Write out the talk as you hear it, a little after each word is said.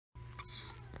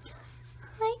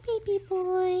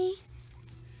boy.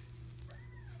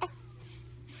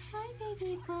 Hi,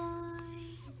 baby boy.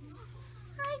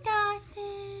 Hi,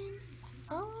 Dawson.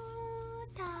 Oh,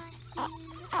 Dawson.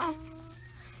 Oh.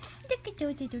 Look at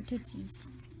those little tootsies.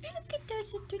 Look at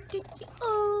those little tootsies.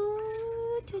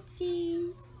 Oh,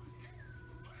 tootsies.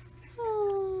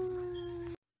 Oh.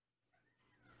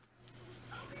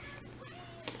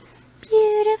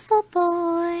 Beautiful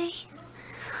boy.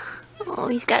 Oh,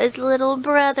 he's got his little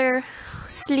brother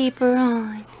sleeper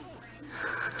on.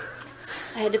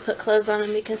 I had to put clothes on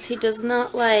him because he does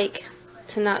not like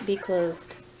to not be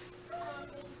clothed.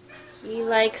 He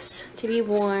likes to be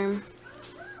warm.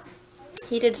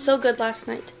 He did so good last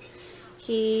night.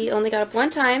 He only got up one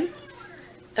time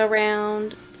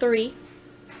around 3,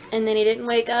 and then he didn't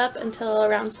wake up until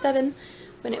around 7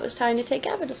 when it was time to take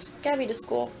Gabby to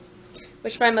school,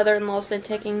 which my mother-in-law's been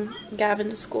taking Gavin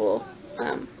to school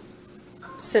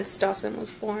since Dawson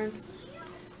was born.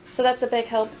 So that's a big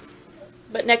help.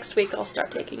 But next week I'll start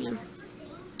taking him.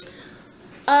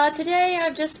 Today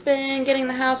I've just been getting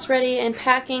the house ready and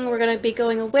packing. We're going to be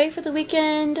going away for the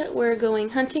weekend. We're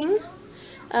going hunting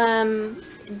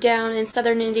down in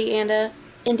southern Indiana,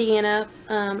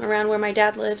 around where my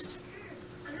dad lives.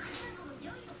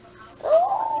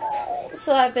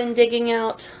 So I've been digging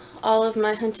out all of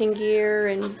my hunting gear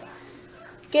and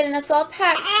getting us all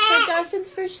packed for Dawson's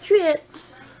first trip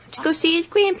to go see his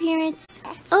grandparents.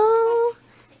 Oh,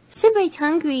 somebody's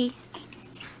hungry.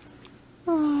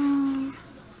 Oh.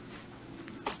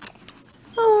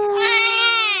 Oh.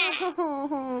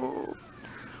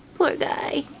 Poor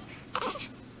guy.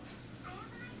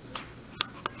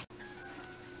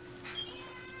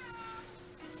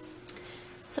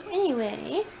 So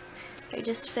anyway, I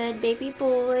just fed baby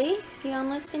boy. He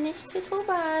almost finished his whole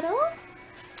bottle.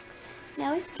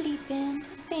 Now he's sleeping,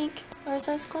 I think. Or his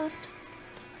eyes closed.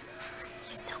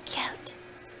 He's so cute.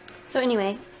 So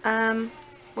anyway,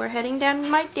 we're heading down to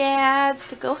my dad's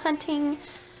to go hunting.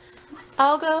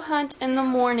 I'll go hunt in the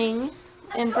morning,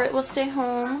 and Britt will stay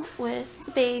home with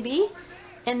the baby,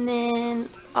 and then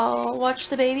I'll watch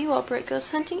the baby while Britt goes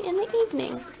hunting in the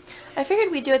evening. I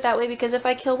figured we'd do it that way because if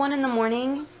I kill one in the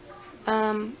morning,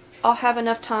 I'll have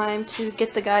enough time to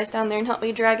get the guys down there and help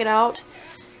me drag it out,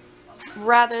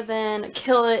 rather than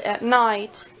kill it at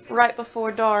night right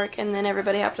before dark and then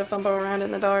everybody have to fumble around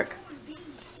in the dark.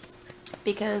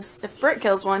 Because if Britt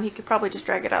kills one, he could probably just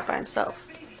drag it out by himself.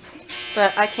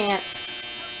 But I can't.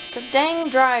 The dang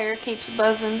dryer keeps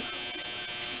buzzing.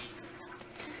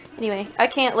 Anyway, I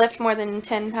can't lift more than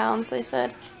 10 pounds, they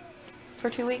said, for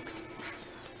 2 weeks.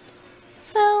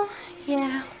 So,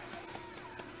 yeah.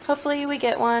 Hopefully we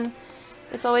get one.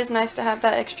 It's always nice to have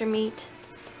that extra meat.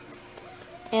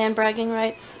 And bragging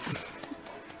rights.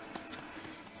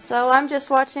 So I'm just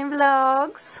watching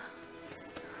vlogs.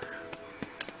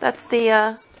 That's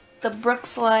the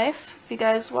Brooks Life, if you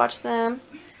guys watch them.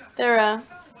 They're a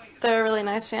really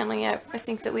nice family. I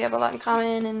think that we have a lot in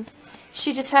common, and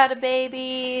she just had a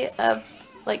baby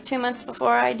like 2 months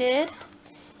before I did,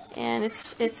 and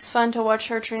it's fun to watch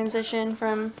her transition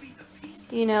from,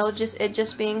 you know,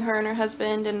 just being her and her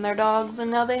husband and their dogs,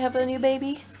 and now they have a new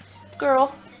baby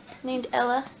girl named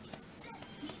Ella.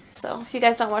 So if you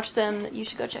guys don't watch them, you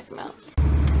should go check them out.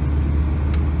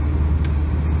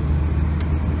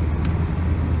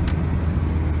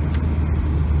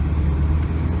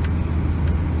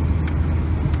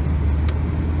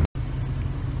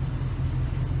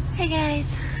 Hey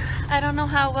guys, I don't know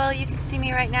how well you can see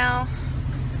me right now.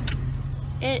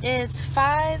 It is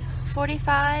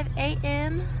 5:45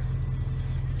 a.m.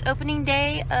 It's opening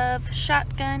day of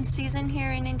shotgun season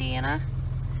here in Indiana.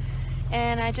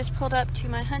 And I just pulled up to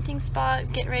my hunting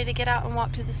spot, getting ready to get out and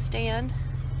walk to the stand.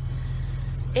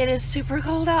 It is super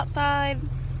cold outside,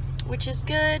 which is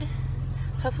good.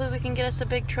 Hopefully we can get us a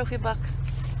big trophy buck.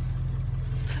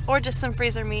 Or just some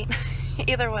freezer meat.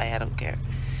 Either way, I don't care.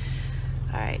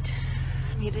 Alright,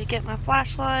 I need to get my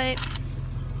flashlight.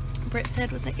 Britt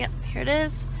said, yep, here it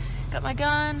is. Got my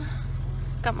gun,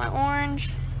 got my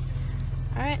orange.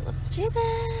 Alright, let's do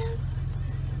this.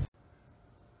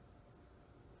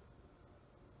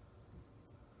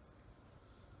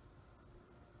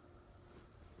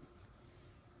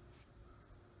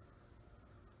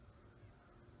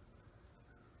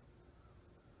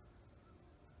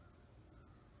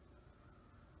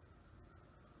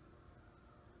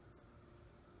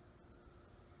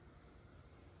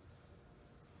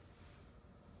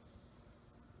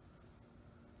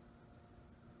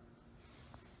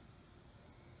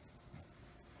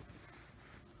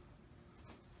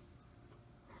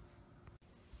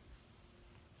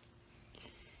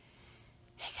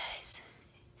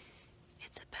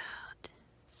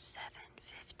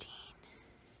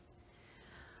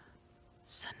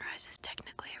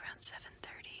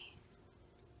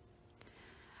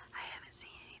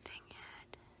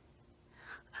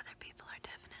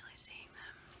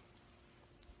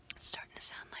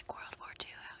 sound like World War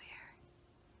II out here.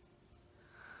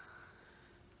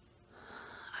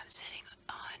 I'm sitting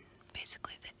on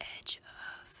basically the edge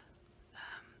of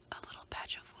a little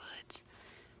patch of woods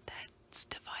that's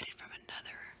divided from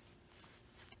another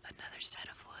set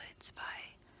of woods by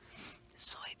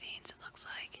soybeans, it looks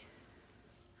like.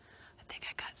 I think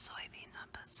I got soybeans on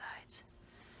both sides.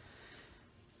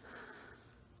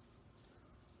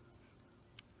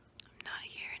 I'm not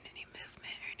hearing any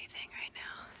movement or anything right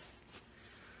now,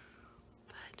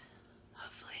 but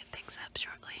hopefully it picks up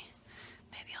shortly.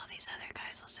 Maybe all these other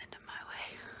guys will send them my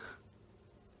way.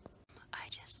 I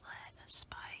just let a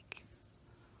spike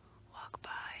walk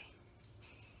by.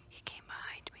 He came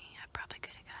behind me. I probably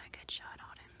could have got a good shot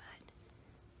on him, but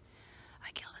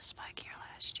I killed a spike here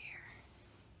last year,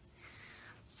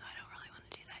 so I don't really want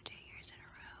to do that 2 years in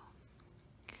a row.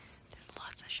 There's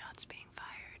lots of shots being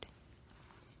fired.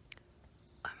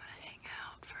 I'm gonna hang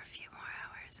out for a few more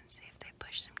hours and see if they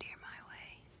push some deer my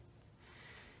way.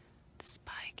 The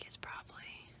spike is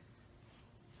probably,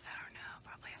 I don't know,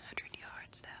 probably 100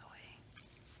 yards that way.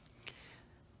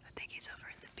 I think he's over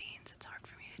in the beans. It's hard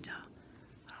for me to tell.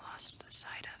 I lost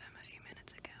sight of him a few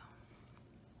minutes ago.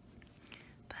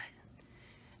 But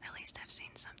at least I've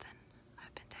seen something.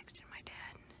 I've been texting my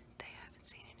dad and they haven't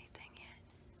seen anything yet.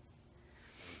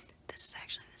 This is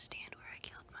actually the stand where I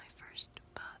killed my first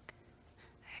buck.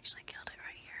 I actually killed it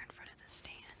right here in front of the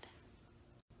stand.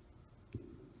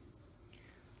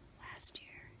 Last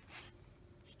year,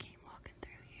 he came walking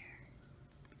through here,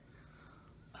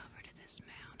 over to this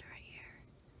mound right here,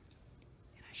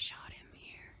 and I shot him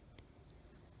here.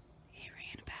 He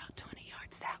ran about 20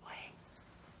 yards that way,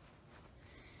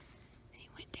 and he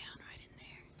went down right in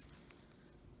there.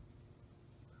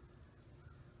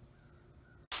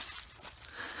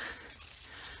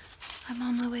 I'm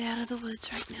on my way out of the woods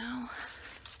right now.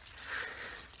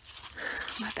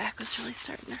 My back was really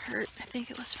starting to hurt. I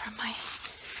think it was from my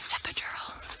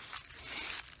epidural.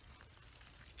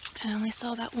 I only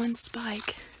saw that one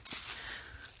spike.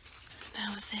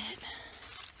 That was it.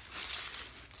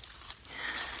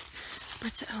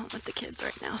 Britt's at home with the kids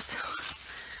right now, so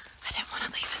I didn't want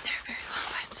to leave him there very long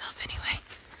by himself anyway.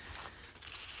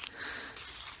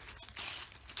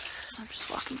 So I'm just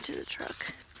walking to the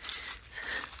truck.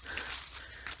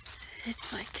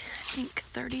 It's like, I think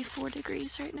 34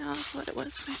 degrees right now is what it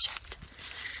was when I checked.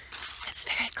 It's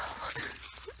very cold.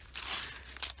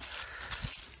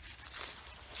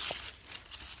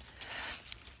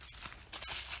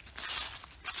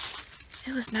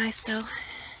 It was nice though.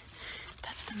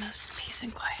 That's the most peace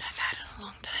and quiet I've had in a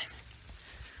long time.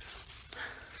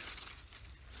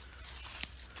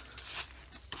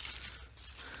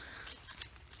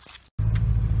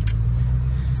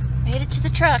 Made it to the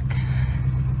truck.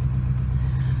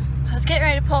 I was getting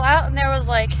ready to pull out and there was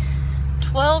like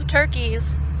 12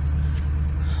 turkeys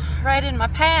right in my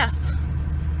path.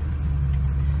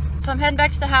 So I'm heading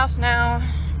back to the house now,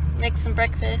 make some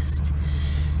breakfast.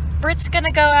 Britt's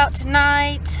gonna go out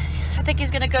tonight. I think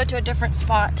he's gonna go to a different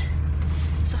spot.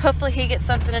 So hopefully he gets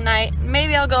something tonight.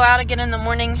 Maybe I'll go out again in the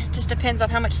morning. Just depends on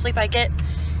how much sleep I get,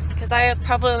 because I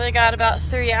probably only got about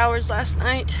 3 hours last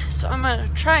night. So I'm gonna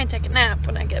try and take a nap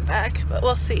when I get back, but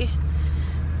we'll see.